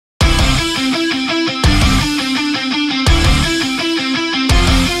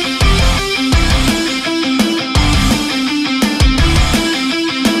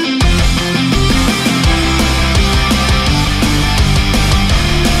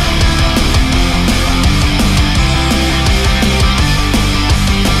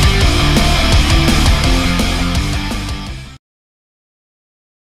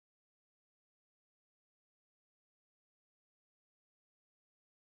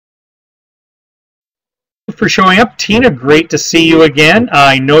for showing up. Tina, great to see you again.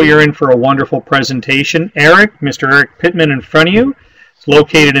 I know you're in for a wonderful presentation. Eric, Mr. Eric Pittman in front of you, is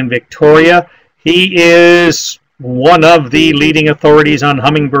located in Victoria. He is one of the leading authorities on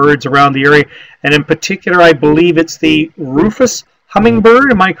hummingbirds around the area, and in particular, I believe it's the Rufous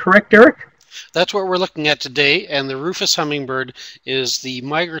hummingbird. Am I correct, Eric? That's what we're looking at today, and the Rufous hummingbird is the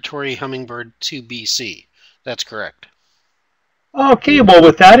migratory hummingbird to BC. That's correct. Okay, well,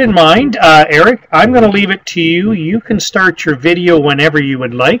 with that in mind, Eric, I'm going to leave it to you. You can start your video whenever you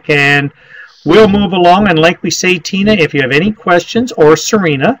would like, and we'll move along. And like we say, Tina, if you have any questions, or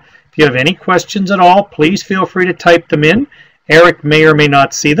Serena, if you have any questions at all, please feel free to type them in. Eric may or may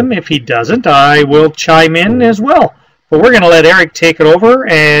not see them. If he doesn't, I will chime in as well. But we're going to let Eric take it over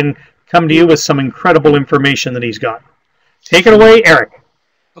and come to you with some incredible information that he's got. Take it away, Eric.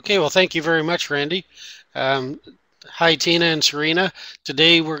 Okay, well, thank you very much, Randy. Hi, Tina and Serena.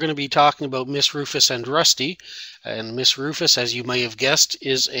 Today we're going to be talking about Miss Rufous and Rusty. And Miss Rufous, as you may have guessed,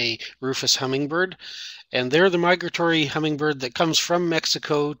 is a Rufous hummingbird. And they're the migratory hummingbird that comes from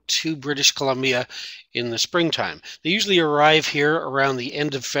Mexico to British Columbia in the springtime. They usually arrive here around the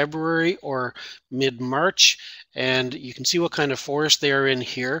end of February or mid-March. And you can see what kind of forest they are in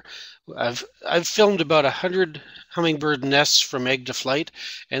here. I've filmed about 100 hummingbird nests from egg to flight,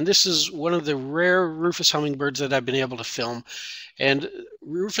 and this is one of the rare Rufous hummingbirds that I've been able to film. And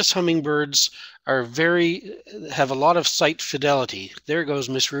Rufous hummingbirds have a lot of site fidelity. There goes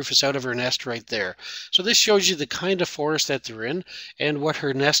Miss Rufous out of her nest right there. So this shows you the kind of forest that they're in and what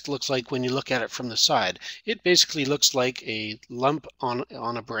her nest looks like when you look at it from the side. It basically looks like a lump on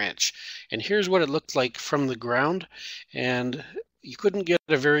a branch. And here's what it looked like from the ground. And you couldn't get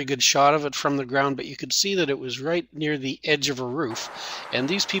a very good shot of it from the ground, but you could see that it was right near the edge of a roof. And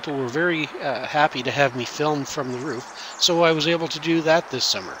these people were very happy to have me film from the roof, so I was able to do that this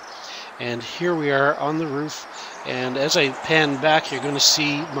summer. And here we are on the roof, and as I pan back, you're going to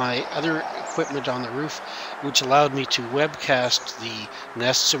see my other equipment on the roof, which allowed me to webcast the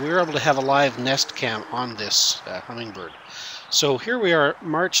nest, so we were able to have a live nest cam on this hummingbird. So here we are,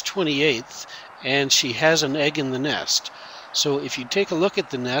 March 28th, and she has an egg in the nest. So if you take a look at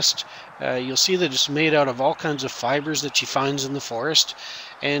the nest, you'll see that it's made out of all kinds of fibers that she finds in the forest,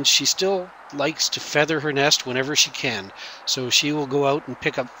 and she still likes to feather her nest whenever she can. So she will go out and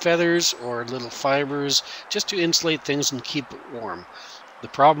pick up feathers or little fibers just to insulate things and keep it warm. The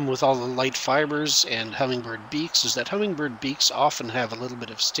problem with all the light fibers and hummingbird beaks is that hummingbird beaks often have a little bit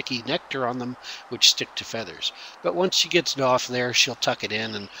of sticky nectar on them which stick to feathers. But once she gets it off there, she'll tuck it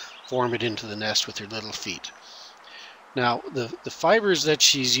in and form it into the nest with her little feet. Now, the fibers that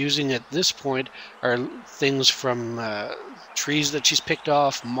she's using at this point are things from trees that she's picked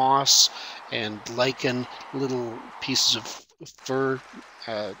off, moss and lichen, little pieces of fir,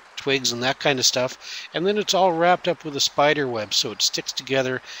 twigs and that kind of stuff. And then it's all wrapped up with a spider web, so it sticks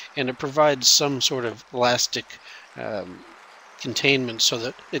together and it provides some sort of elastic containment so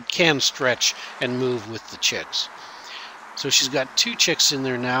that it can stretch and move with the chicks. So she's got 2 chicks in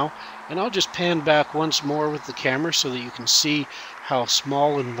there now, and I'll just pan back once more with the camera so that you can see how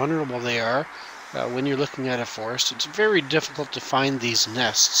small and vulnerable they are when you're looking at a forest. It's very difficult to find these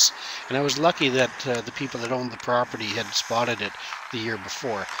nests, and I was lucky that the people that owned the property had spotted it the year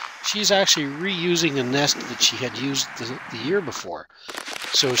before. She's actually reusing a nest that she had used the year before,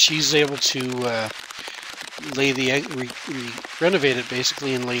 so she's able to lay the egg, renovate it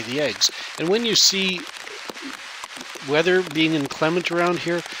basically and lay the eggs. And when you see weather being inclement around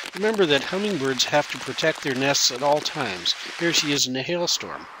here, remember that hummingbirds have to protect their nests at all times. Here she is in a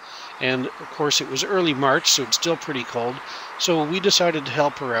hailstorm. And of course it was early March, so it's still pretty cold. So we decided to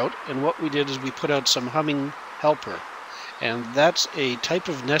help her out, and what we did is we put out some humming helper. And that's a type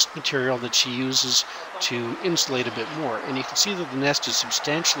of nest material that she uses to insulate a bit more. And you can see that the nest is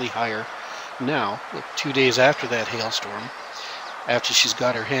substantially higher now, 2 days after that hailstorm, after she's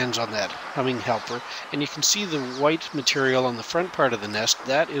got her hands on that humming helper. And you can see the white material on the front part of the nest.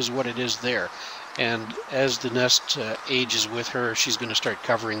 That is what it is there. And as the nest ages with her, she's going to start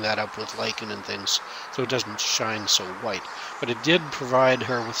covering that up with lichen and things so it doesn't shine so white. But it did provide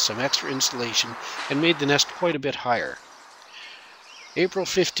her with some extra insulation and made the nest quite a bit higher. April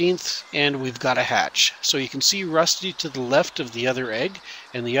 15th, and we've got a hatch. So you can see Rusty to the left of the other egg,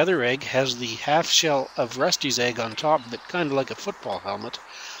 and the other egg has the half shell of Rusty's egg on top of it, kind of like a football helmet.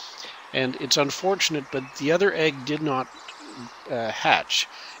 And it's unfortunate, but the other egg did not hatch.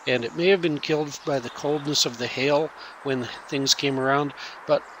 And it may have been killed by the coldness of the hail when things came around,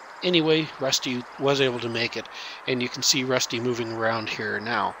 but anyway, Rusty was able to make it. And you can see Rusty moving around here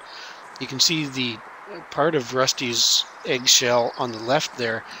now. You can see the part of Rusty's eggshell on the left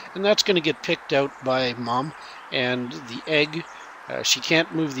there, and that's going to get picked out by Mom. And the egg, she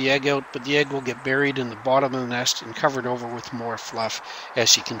can't move the egg out, but the egg will get buried in the bottom of the nest and covered over with more fluff as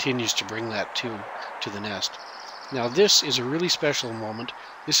she continues to bring that to the nest. Now this is a really special moment.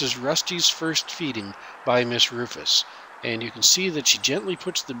 This is Rusty's first feeding by Miss Rufus, and you can see that she gently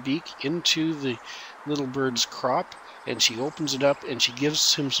puts the beak into the little bird's crop, and she opens it up and she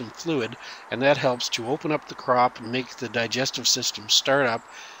gives him some fluid, and that helps to open up the crop and make the digestive system start up,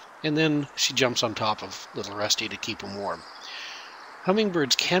 and then she jumps on top of little Rusty to keep him warm.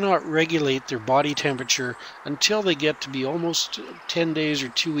 Hummingbirds cannot regulate their body temperature until they get to be almost 10 days or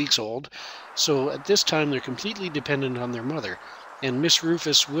 2 weeks old, so at this time they're completely dependent on their mother, and Miss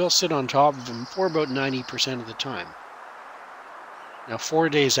Rufus will sit on top of them for about 90% of the time. Now 4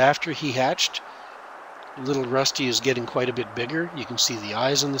 days after he hatched, little Rusty is getting quite a bit bigger. You can see the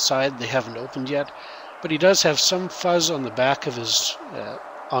eyes on the side, they haven't opened yet, but he does have some fuzz on the back of his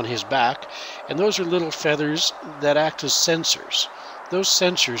on his back, and those are little feathers that act as sensors. Those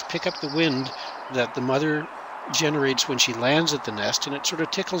sensors pick up the wind that the mother generates when she lands at the nest, and it sort of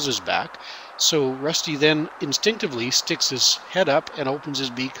tickles his back. So Rusty then instinctively sticks his head up and opens his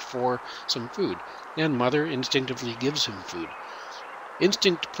beak for some food, and mother instinctively gives him food.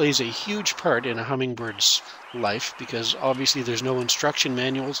 Instinct plays a huge part in a hummingbird's life because obviously there's no instruction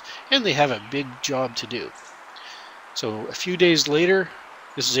manuals and they have a big job to do. So a few days later,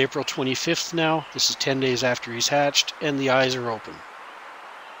 this is April 25th now, this is 10 days after he's hatched, and the eyes are open.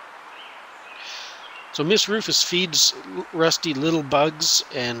 So Miss Rufus feeds Rusty little bugs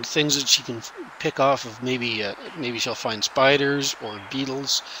and things that she can pick off of. Maybe she'll find spiders or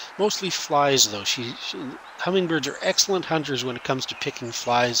beetles. Mostly flies, though. Hummingbirds are excellent hunters when it comes to picking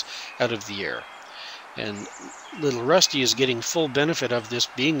flies out of the air. And little Rusty is getting full benefit of this,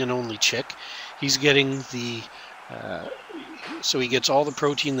 being an only chick. He's getting the so he gets all the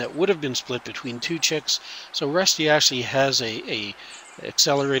protein that would have been split between two chicks. So Rusty actually has a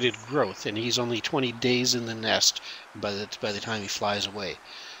accelerated growth, and he's only 20 days in the nest by the time he flies away.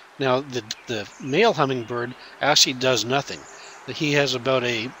 Now the male hummingbird actually does nothing. He has about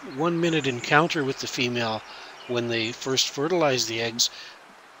a 1-minute encounter with the female when they first fertilize the eggs,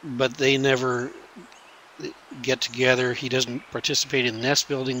 but they never get together. He doesn't participate in nest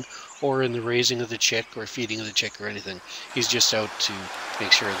building or in the raising of the chick or feeding of the chick or anything. He's just out to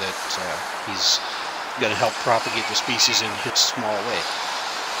make sure that he's going to help propagate the species in his small way.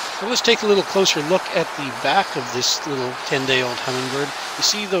 So let's take a little closer look at the back of this little 10-day-old hummingbird. You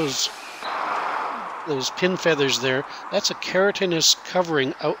see those pin feathers there? That's a keratinous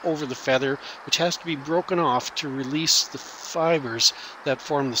covering out over the feather, which has to be broken off to release the fibers that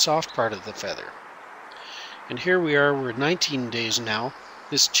form the soft part of the feather. And here we are, we're 19 days now.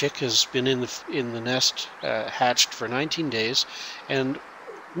 This chick has been in the nest hatched for 19 days, and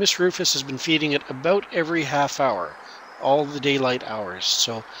Miss Rufus has been feeding it about every half hour, all the daylight hours.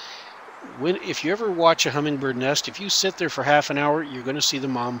 So if you ever watch a hummingbird nest, if you sit there for half an hour, you're going to see the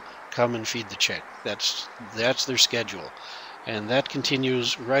mom come and feed the chick. That's their schedule, and that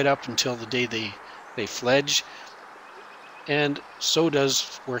continues right up until the day they fledge, and so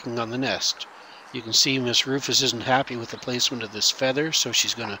does working on the nest. You can see Miss Rufus isn't happy with the placement of this feather, so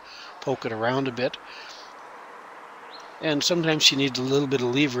she's going to poke it around a bit. And sometimes she needs a little bit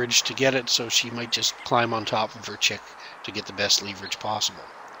of leverage to get it, so she might just climb on top of her chick to get the best leverage possible.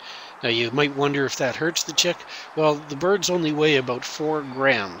 Now you might wonder if that hurts the chick. Well, the birds only weigh about 4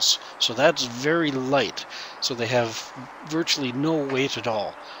 grams, so that's very light. So they have virtually no weight at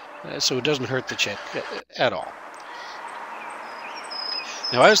all. So it doesn't hurt the chick at all.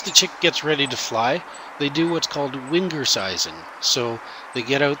 Now as the chick gets ready to fly, they do what's called wingersizing. So they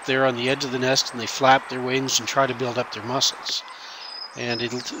get out there on the edge of the nest and they flap their wings and try to build up their muscles. And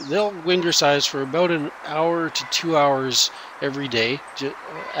they'll wingersize for about an hour to 2 hours every day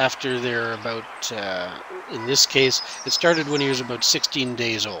after they're about, in this case, it started when he was about 16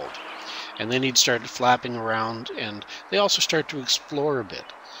 days old. And then he'd start flapping around, and they also start to explore a bit.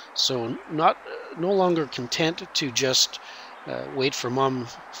 So no longer content to just wait for mom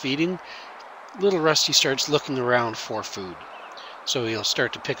feeding, little Rusty starts looking around for food. So he'll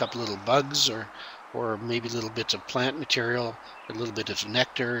start to pick up little bugs or maybe little bits of plant material, a little bit of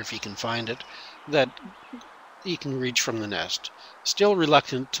nectar if he can find it, that he can reach from the nest. Still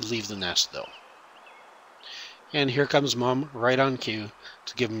reluctant to leave the nest though. And here comes mom right on cue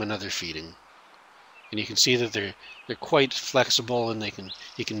to give him another feeding. And you can see that they're quite flexible, and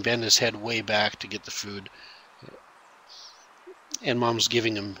he can bend his head way back to get the food. And mom's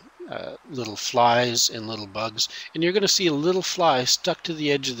giving him little flies and little bugs. And you're going to see a little fly stuck to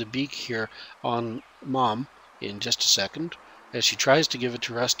the edge of the beak here on Mom in just a second as she tries to give it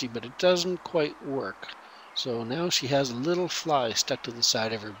to Rusty, but it doesn't quite work. So now she has a little fly stuck to the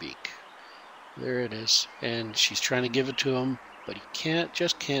side of her beak. There it is. And she's trying to give it to him, but he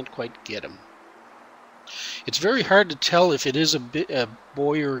just can't quite get him. It's very hard to tell if it is a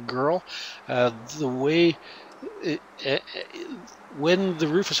boy or a girl. When the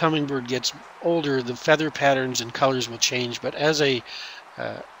Rufous hummingbird gets older, the feather patterns and colors will change. But as a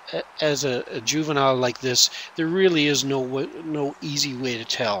juvenile like this, there really is no easy way to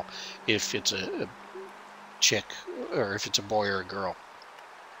tell if it's a chick or if it's a boy or a girl.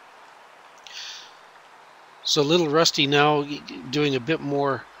 So little Rusty now doing a bit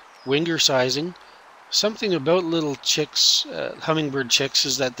more winger sizing. Something about little chicks, hummingbird chicks,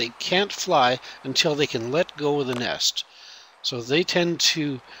 is that they can't fly until they can let go of the nest. So they tend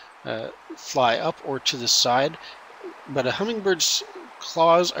to fly up or to the side, but a hummingbird's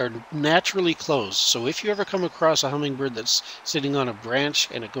claws are naturally closed. So if you ever come across a hummingbird that's sitting on a branch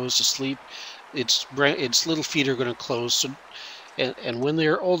and it goes to sleep, its little feet are going to close. So, and when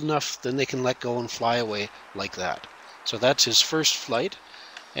they're old enough, then they can let go and fly away like that. So that's his first flight,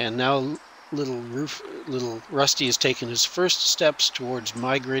 and now little Rusty has taken his first steps towards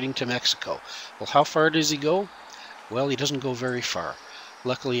migrating to Mexico. Well, how far does he go? Well, he doesn't go very far.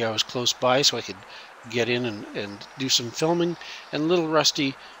 Luckily, I was close by so I could get in and do some filming, and little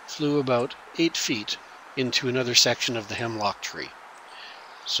Rusty flew about 8 feet into another section of the hemlock tree.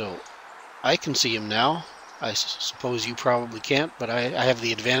 So I can see him now. I suppose you probably can't, but I have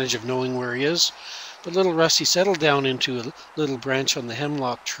the advantage of knowing where he is. But little Rusty settled down into a little branch on the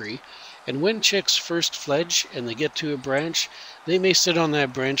hemlock tree, and when chicks first fledge and they get to a branch, they may sit on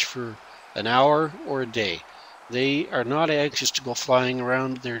that branch for an hour or a day. They are not anxious to go flying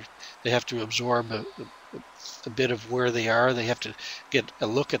around. They have to absorb a bit of where they are. They have to get a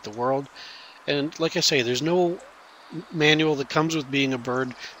look at the world. And like I say, there's no manual that comes with being a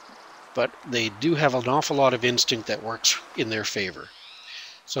bird, but they do have an awful lot of instinct that works in their favor.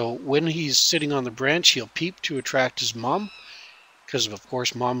 So when he's sitting on the branch, he'll peep to attract his mom, because of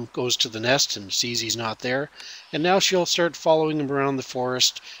course Mom goes to the nest and sees he's not there, and now she'll start following him around the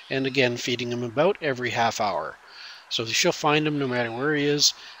forest and again feeding him about every half hour. So she'll find him no matter where he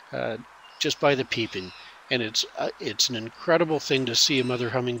is, just by the peeping. And it's an incredible thing to see a mother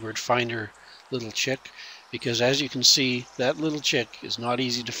hummingbird find her little chick, because as you can see, that little chick is not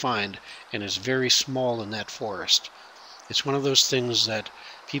easy to find and is very small in that forest. It's one of those things that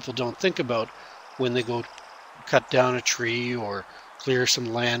people don't think about when they go cut down a tree or clear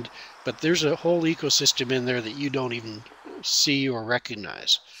some land, but there's a whole ecosystem in there that you don't even see or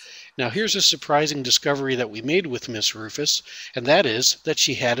recognize. Now here's a surprising discovery that we made with Miss Rufous, and that is that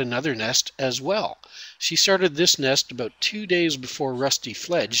she had another nest as well. She started this nest about 2 days before Rusty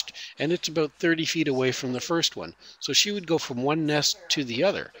fledged, and it's about 30 feet away from the first one. So she would go from one nest to the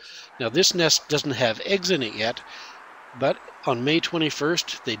other. Now this nest doesn't have eggs in it yet, but on May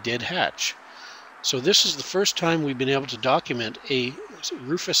 21st they did hatch. So this is the first time we've been able to document a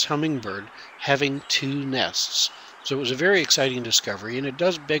Rufous hummingbird having 2 nests. So it was a very exciting discovery, and it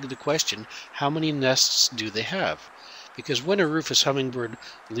does beg the question, how many nests do they have? Because when a Rufous hummingbird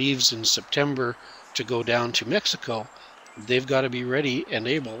leaves in September to go down to Mexico, they've got to be ready and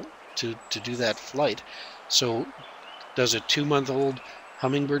able to do that flight. So does a 2-month-old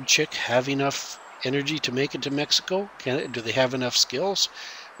hummingbird chick have enough energy to make it to Mexico? Do they have enough skills?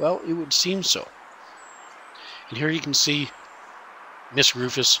 Well, it would seem so. And here you can see Miss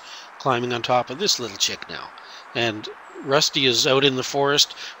Rufous climbing on top of this little chick now. And Rusty is out in the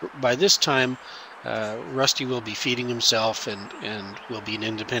forest. By this time, Rusty will be feeding himself and will be an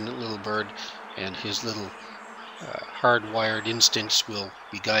independent little bird, and his little hardwired instincts will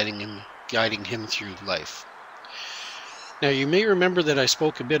be guiding him through life. Now you may remember that I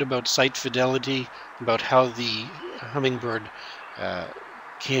spoke a bit about sight fidelity, about how the hummingbird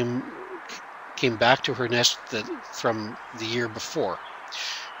came back to her nest from the year before.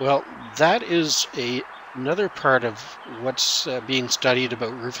 Well, that is another part of what's being studied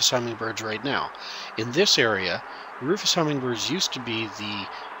about Rufous hummingbirds right now. In this area, Rufous hummingbirds used to be the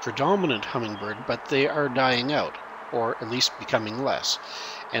predominant hummingbird, but they are dying out, or at least becoming less.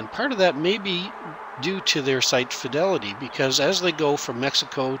 And part of that may be due to their sight fidelity, because as they go from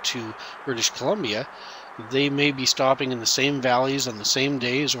Mexico to British Columbia, they may be stopping in the same valleys on the same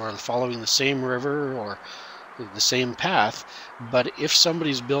days, or following the same river, or the same path. But if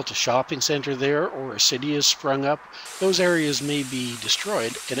somebody's built a shopping center there, or a city has sprung up, those areas may be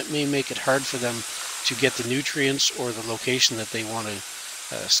destroyed, and it may make it hard for them to get the nutrients or the location that they want to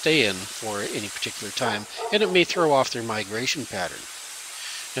stay in for any particular time, and it may throw off their migration pattern.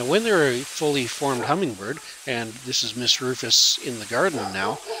 Now, when they're a fully formed hummingbird, and this is Miss Rufus in the garden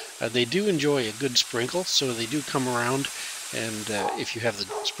now, they do enjoy a good sprinkle, so they do come around, and if you have the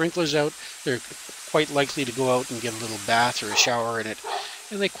sprinklers out, they're quite likely to go out and get a little bath or a shower in it,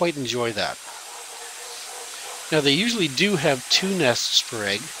 and they quite enjoy that. Now, they usually do have 2 nests per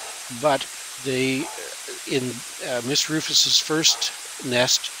egg, but they, in Miss Rufus's first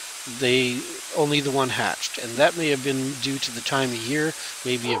nest, only the one hatched, and that may have been due to the time of year.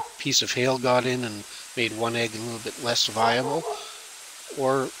 Maybe a piece of hail got in and made one egg a little bit less viable,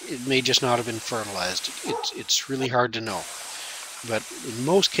 or it may just not have been fertilized. It's really hard to know, but in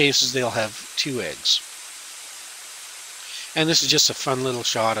most cases they'll have 2 eggs. And this is just a fun little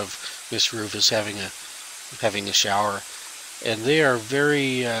shot of Miss Rufus having a shower, and they are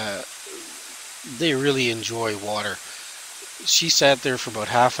very they really enjoy water. She sat there for about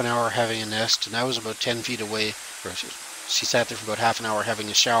half an hour having a nest, and I was about 10 feet away, or she sat there for about half an hour having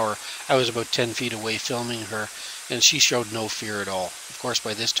a shower. I was about 10 feet away filming her, and she showed no fear at all. Of course,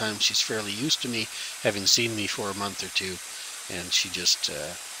 by this time she's fairly used to me, having seen me for a month or 2, and she just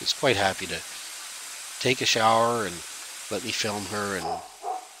is quite happy to take a shower and let me film her, and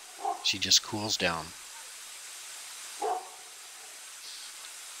she just cools down.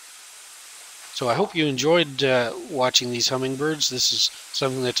 So I hope you enjoyed watching these hummingbirds. This is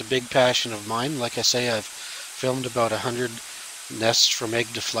something that's a big passion of mine. Like I say, I've filmed about 100 nests from egg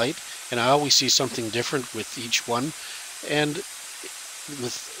to flight, and I always see something different with each one. And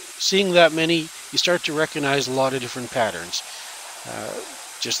with seeing that many, you start to recognize a lot of different patterns.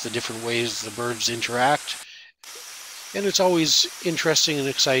 Just the different ways the birds interact. And it's always interesting and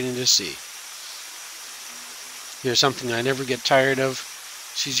exciting to see. Here's something I never get tired of.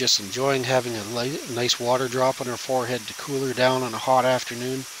 She's just enjoying having a nice water drop on her forehead to cool her down on a hot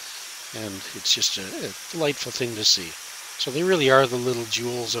afternoon, and it's just a delightful thing to see. So they really are the little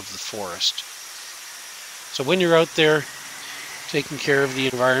jewels of the forest. So when you're out there taking care of the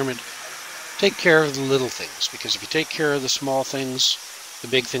environment, take care of the little things, because if you take care of the small things, the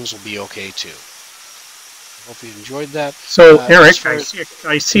big things will be okay too. Hope you enjoyed that. So Eric,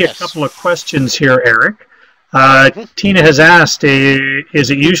 I see a couple of questions here, Eric. Tina has asked, is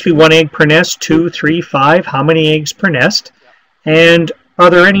it usually 1 egg per nest, 2, 3, 5? How many eggs per nest? And are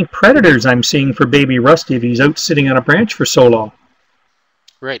there any predators I'm seeing for baby Rusty if he's out sitting on a branch for so long?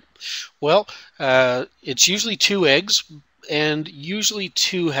 Right. Well, it's usually 2 eggs and usually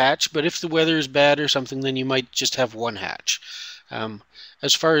 2 hatch, but if the weather is bad or something, then you might just have 1 hatch.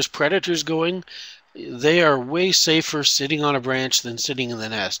 As far as predators going, they are way safer sitting on a branch than sitting in the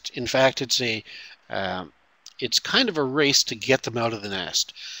nest. In fact, it's kind of a race to get them out of the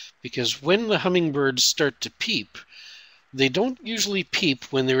nest, because when the hummingbirds start to peep, they don't usually peep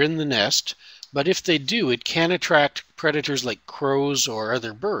when they're in the nest, but if they do, it can attract predators like crows or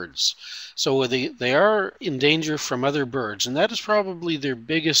other birds. So they are in danger from other birds, and that is probably their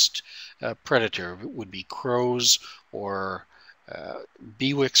biggest predator. It would be crows, or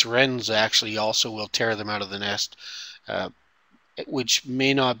Bewick's wrens actually also will tear them out of the nest, which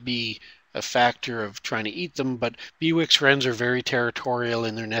may not be a factor of trying to eat them, but Bewick's wrens are very territorial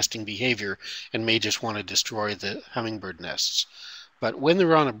in their nesting behavior and may just want to destroy the hummingbird nests. But when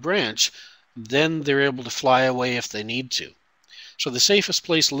they're on a branch, then they're able to fly away if they need to. So the safest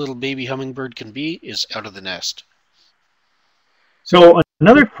place a little baby hummingbird can be is out of the nest. So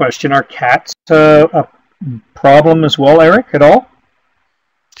another question, are cats a problem as well, Eric, at all?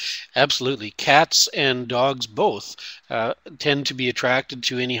 Absolutely. Cats and dogs both tend to be attracted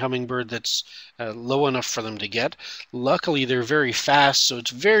to any hummingbird that's low enough for them to get. Luckily, they're very fast, so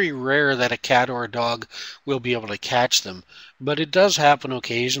it's very rare that a cat or a dog will be able to catch them. But it does happen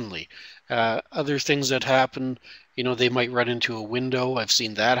occasionally. Other things that happen, they might run into a window. I've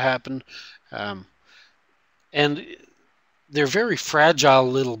seen that happen. And they're very fragile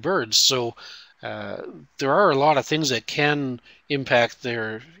little birds, so there are a lot of things that can impact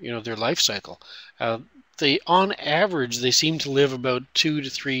their life cycle. On average, they seem to live about 2 to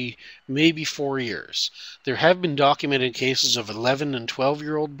 3, maybe 4 years. There have been documented cases of 11 and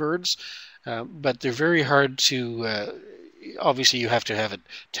 12-year-old birds, but they're very hard to. Obviously, you have to have it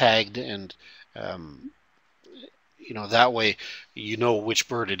tagged, and that way you know which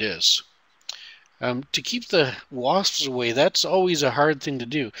bird it is. To keep the wasps away, that's always a hard thing to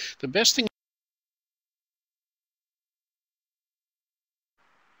do. The best thing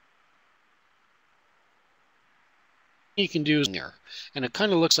you can do is there, and it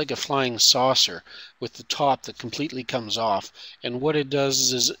kind of looks like a flying saucer with the top that completely comes off, and what it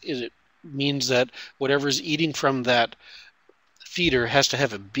does is it means that whatever's eating from that feeder has to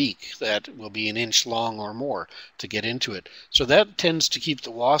have a beak that will be an inch long or more to get into it. So that tends to keep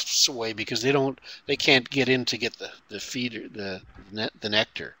the wasps away because they can't get in to get the feeder, the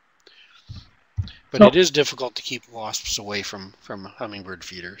nectar. But So it is difficult to keep wasps away from hummingbird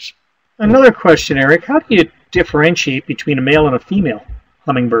feeders. another question, Eric. How do you differentiate between a male and a female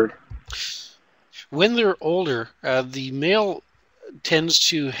hummingbird? When they're older, the male tends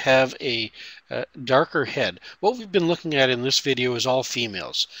to have a darker head. What we've been looking at in this video is all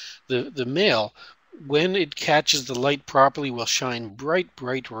females. The male, when it catches the light properly, will shine bright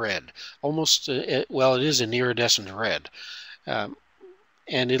red, almost well, it is an iridescent red.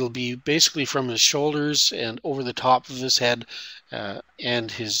 And it'll be basically from his shoulders and over the top of his head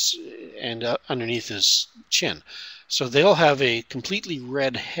and underneath his chin. So they'll have a completely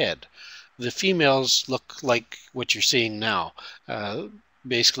red head. The females look like what you're seeing now,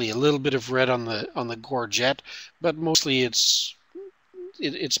 basically a little bit of red on the gorget, but mostly it's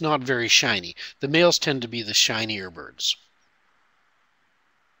not very shiny. The males tend to be the shinier birds.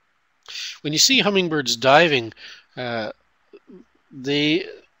 When you see hummingbirds diving, they're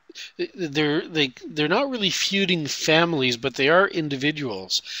not really feuding families, but they are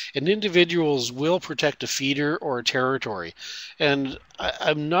individuals, and individuals will protect a feeder or a territory. And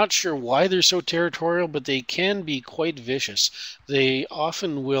I'm not sure why they're so territorial, but they can be quite vicious. They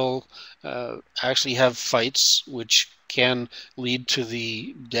often will actually have fights, which can lead to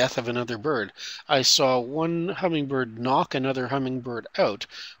the death of another bird. I saw one hummingbird knock another hummingbird out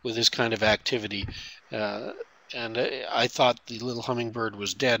with this kind of activity. And I thought the little hummingbird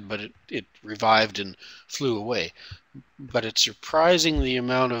was dead, but it revived and flew away. But it's surprising the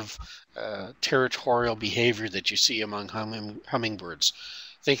amount of territorial behavior that you see among hummingbirds.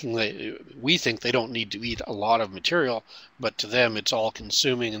 We think they don't need to eat a lot of material, but to them it's all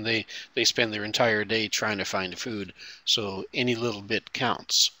consuming, and they spend their entire day trying to find food. So any little bit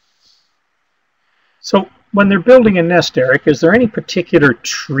counts. So when they're building a nest, Eric, is there any particular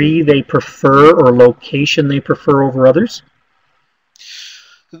tree they prefer or location they prefer over others?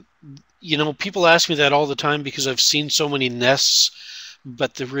 You know, people ask me that all the time because I've seen so many nests,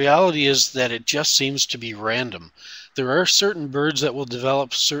 but the reality is that it just seems to be random. There are certain birds that will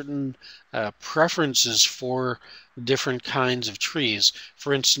develop certain preferences for different kinds of trees.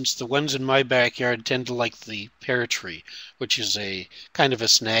 For instance, the ones in my backyard tend to like the pear tree, which is a kind of a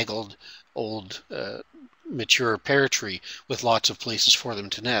snaggled old mature pear tree with lots of places for them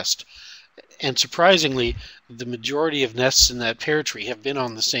to nest. And surprisingly, the majority of nests in that pear tree have been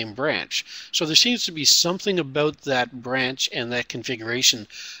on the same branch. So there seems to be something about that branch and that configuration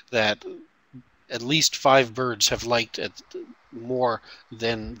that at least 5 birds have liked more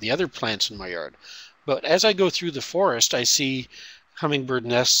than the other plants in my yard. But as I go through the forest, I see hummingbird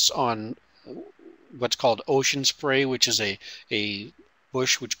nests on what's called ocean spray, which is a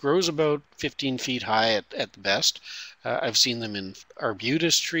bush which grows about 15 feet high at the best. I've seen them in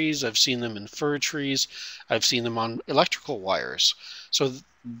arbutus trees, I've seen them in fir trees, I've seen them on electrical wires. So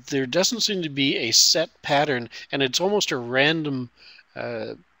there doesn't seem to be a set pattern, and it's almost a random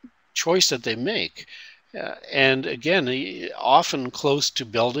choice that they make. And again, often close to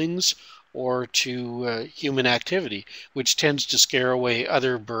buildings or to human activity, which tends to scare away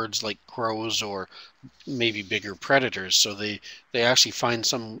other birds like crows or maybe bigger predators. So they actually find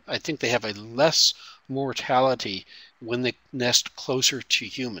I think they have a less mortality when they nest closer to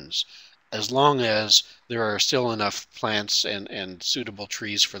humans, as long as there are still enough plants and suitable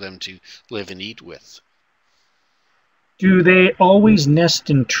trees for them to live and eat with. Do they always nest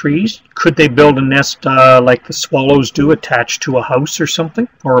in trees? Could they build a nest like the swallows do, attached to a house or something,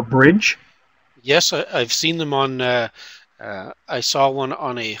 or a bridge? Yes, I've seen them on, I saw one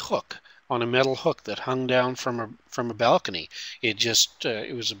on a hook, on a metal hook that hung down from a balcony. It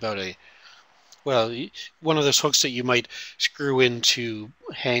was about one of those hooks that you might screw in to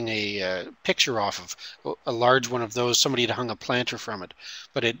hang a picture off of, a large one of those. Somebody had hung a planter from it,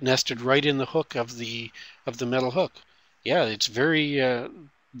 but it nested right in the hook of the metal hook. Yeah, it's very,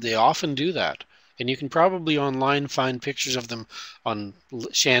 they often do that. And you can probably online find pictures of them on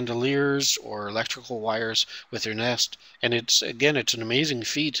chandeliers or electrical wires with their nest. And it's an amazing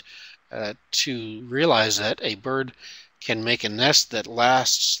feat to realize that a bird can make a nest that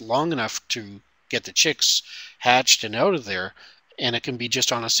lasts long enough to get the chicks hatched and out of there, and it can be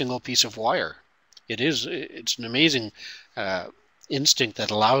just on a single piece of wire. It's an amazing instinct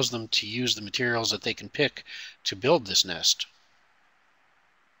that allows them to use the materials that they can pick to build this nest.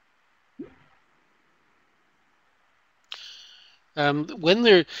 When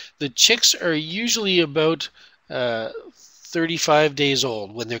the chicks are usually about 35 days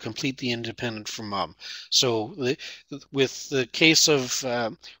old when they're completely independent from mom. So with the case of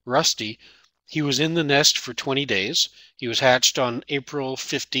Rusty, he was in the nest for 20 days. He was hatched on April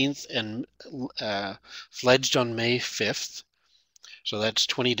 15th and fledged on May 5th. So that's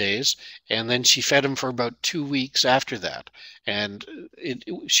 20 days. And then she fed him for about 2 weeks after that. And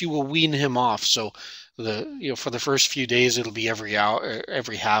she will wean him off. So for the first few days, it'll be every hour,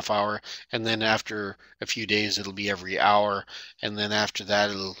 every half hour. And then after a few days, it'll be every hour. And then after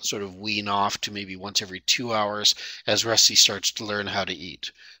that, it'll sort of wean off to maybe once every 2 hours as Rusty starts to learn how to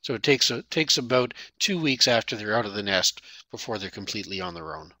eat. So it takes about 2 weeks after they're out of the nest before they're completely on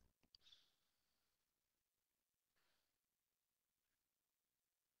their own.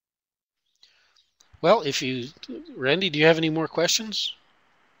 Well, Randy, do you have any more questions?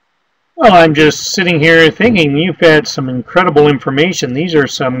 Well, I'm just sitting here thinking you've had some incredible information. These are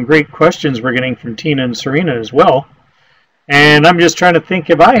some great questions we're getting from Tina and Serena as well. And I'm just trying to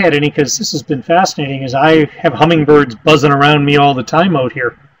think if I had any, because this has been fascinating, as I have hummingbirds buzzing around me all the time out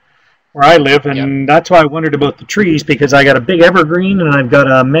here where I live. And that's why I wondered about the trees, because I got a big evergreen and I've got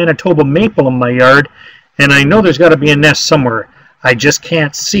a Manitoba maple in my yard. And I know there's got to be a nest somewhere. I just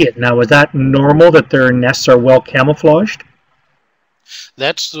can't see it. Now, is that normal that their nests are well camouflaged?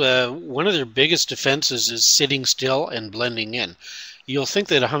 That's one of their biggest defenses is sitting still and blending in. You'll think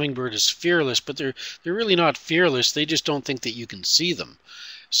that a hummingbird is fearless, but they're really not fearless. They just don't think that you can see them.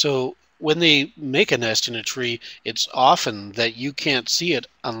 So when they make a nest in a tree, it's often that you can't see it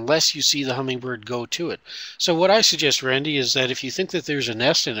unless you see the hummingbird go to it. So what I suggest, Randy, is that if you think that there's a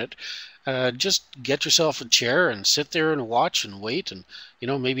nest in it, just get yourself a chair and sit there and watch and wait, and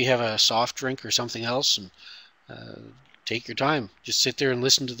maybe have a soft drink or something else, and take your time. Just sit there and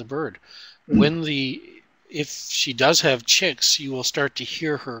listen to the bird. If she does have chicks, you will start to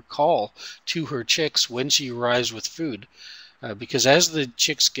hear her call to her chicks when she arrives with food. Because as the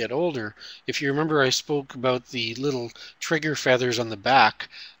chicks get older, if you remember, I spoke about the little trigger feathers on the back.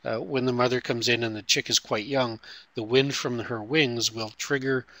 When the mother comes in and the chick is quite young, the wind from her wings will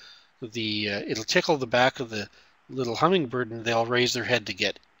trigger it'll tickle the back of the little hummingbird, and they'll raise their head to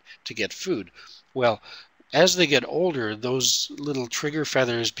get food. Well, as they get older, those little trigger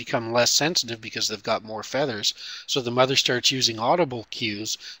feathers become less sensitive because they've got more feathers. So the mother starts using audible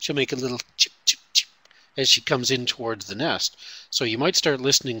cues. She'll make a little chip, chip, chip as she comes in towards the nest. So you might start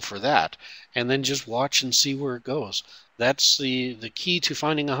listening for that, and then just watch and see where it goes. That's the key to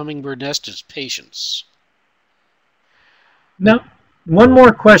finding a hummingbird nest is patience. Now, one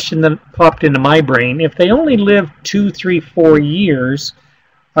more question that popped into my brain. If they only live 2, 3, 4 years,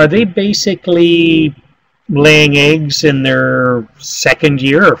 are they basically laying eggs in their second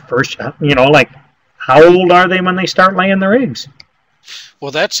year or first, like how old are they when they start laying their eggs?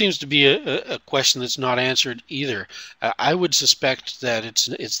 Well, that seems to be a question that's not answered either. I would suspect that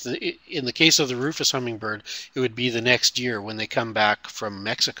in the case of the rufous hummingbird, it would be the next year when they come back from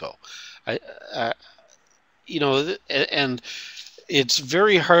Mexico. And it's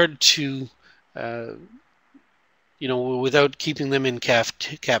very hard to, without keeping them in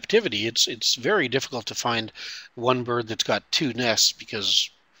captivity, it's very difficult to find one bird that's got two nests,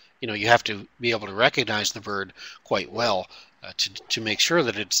 because, you have to be able to recognize the bird quite well to make sure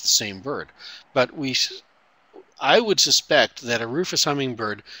that it's the same bird. But I would suspect that a rufous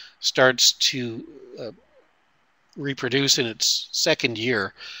hummingbird starts to reproduce in its second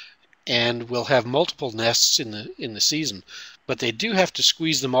year and will have multiple nests in the season. But they do have to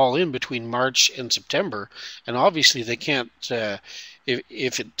squeeze them all in between March and September, and obviously they can't.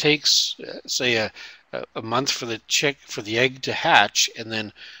 If it takes, say, a month for the egg to hatch, and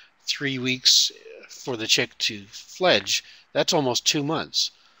then 3 weeks for the chick to fledge, that's almost 2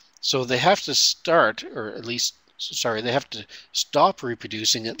 months. So they have to they have to stop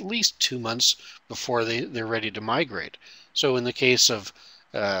reproducing at least 2 months before they're ready to migrate. So in the case of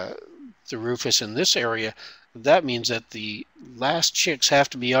the rufous in this area, that means that the last chicks have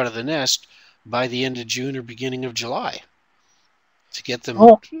to be out of the nest by the end of June or beginning of July to get them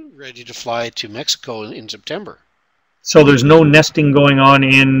ready to fly to Mexico in September. So there's no nesting going on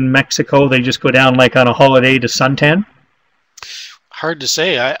in Mexico? They just go down like on a holiday to suntan? Hard to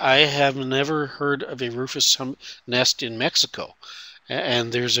say. I have never heard of a rufous nest in Mexico.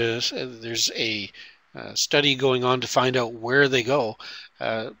 And there's a study going on to find out where they go.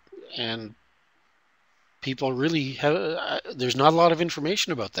 And people really there's not a lot of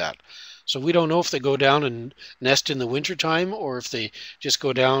information about that. So we don't know if they go down and nest in the wintertime or if they just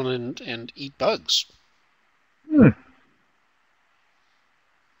go down and eat bugs.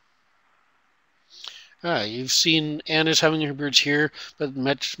 You've seen Anna's hummingbirds here, but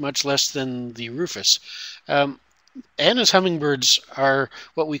much less than the rufous. Anna's hummingbirds are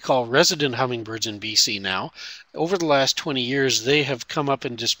what we call resident hummingbirds in BC now. Over the last 20 years, they have come up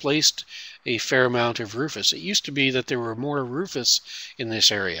and displaced a fair amount of rufous. It used to be that there were more rufous in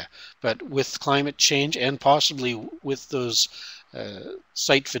this area, but with climate change and possibly with those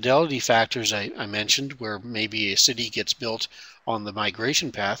site fidelity factors I mentioned, where maybe a city gets built on the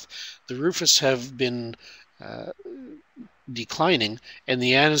migration path, the rufous have been declining and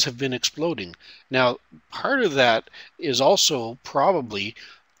the Annas have been exploding. Now, part of that is also probably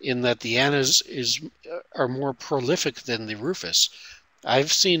in that the Annas are more prolific than the rufous.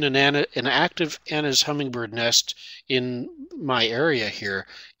 I've seen an active Anna's hummingbird nest in my area here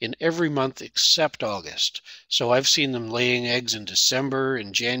in every month except August. So I've seen them laying eggs in December,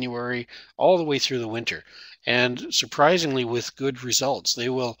 in January, all the way through the winter. And surprisingly, with good results. They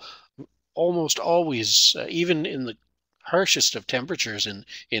will almost always, even in the harshest of temperatures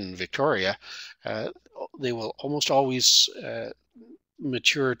in Victoria, uh, they will almost always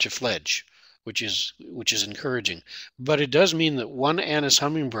mature to fledge, which is encouraging. But it does mean that one Anna's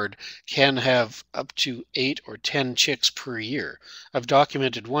hummingbird can have up to 8 or 10 chicks per year. I've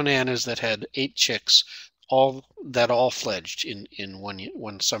documented one Anna's that had 8 chicks, all fledged in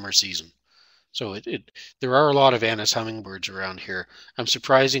one summer season. So there are a lot of Anna's hummingbirds around here. I'm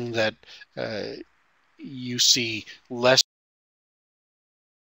surprising that you see less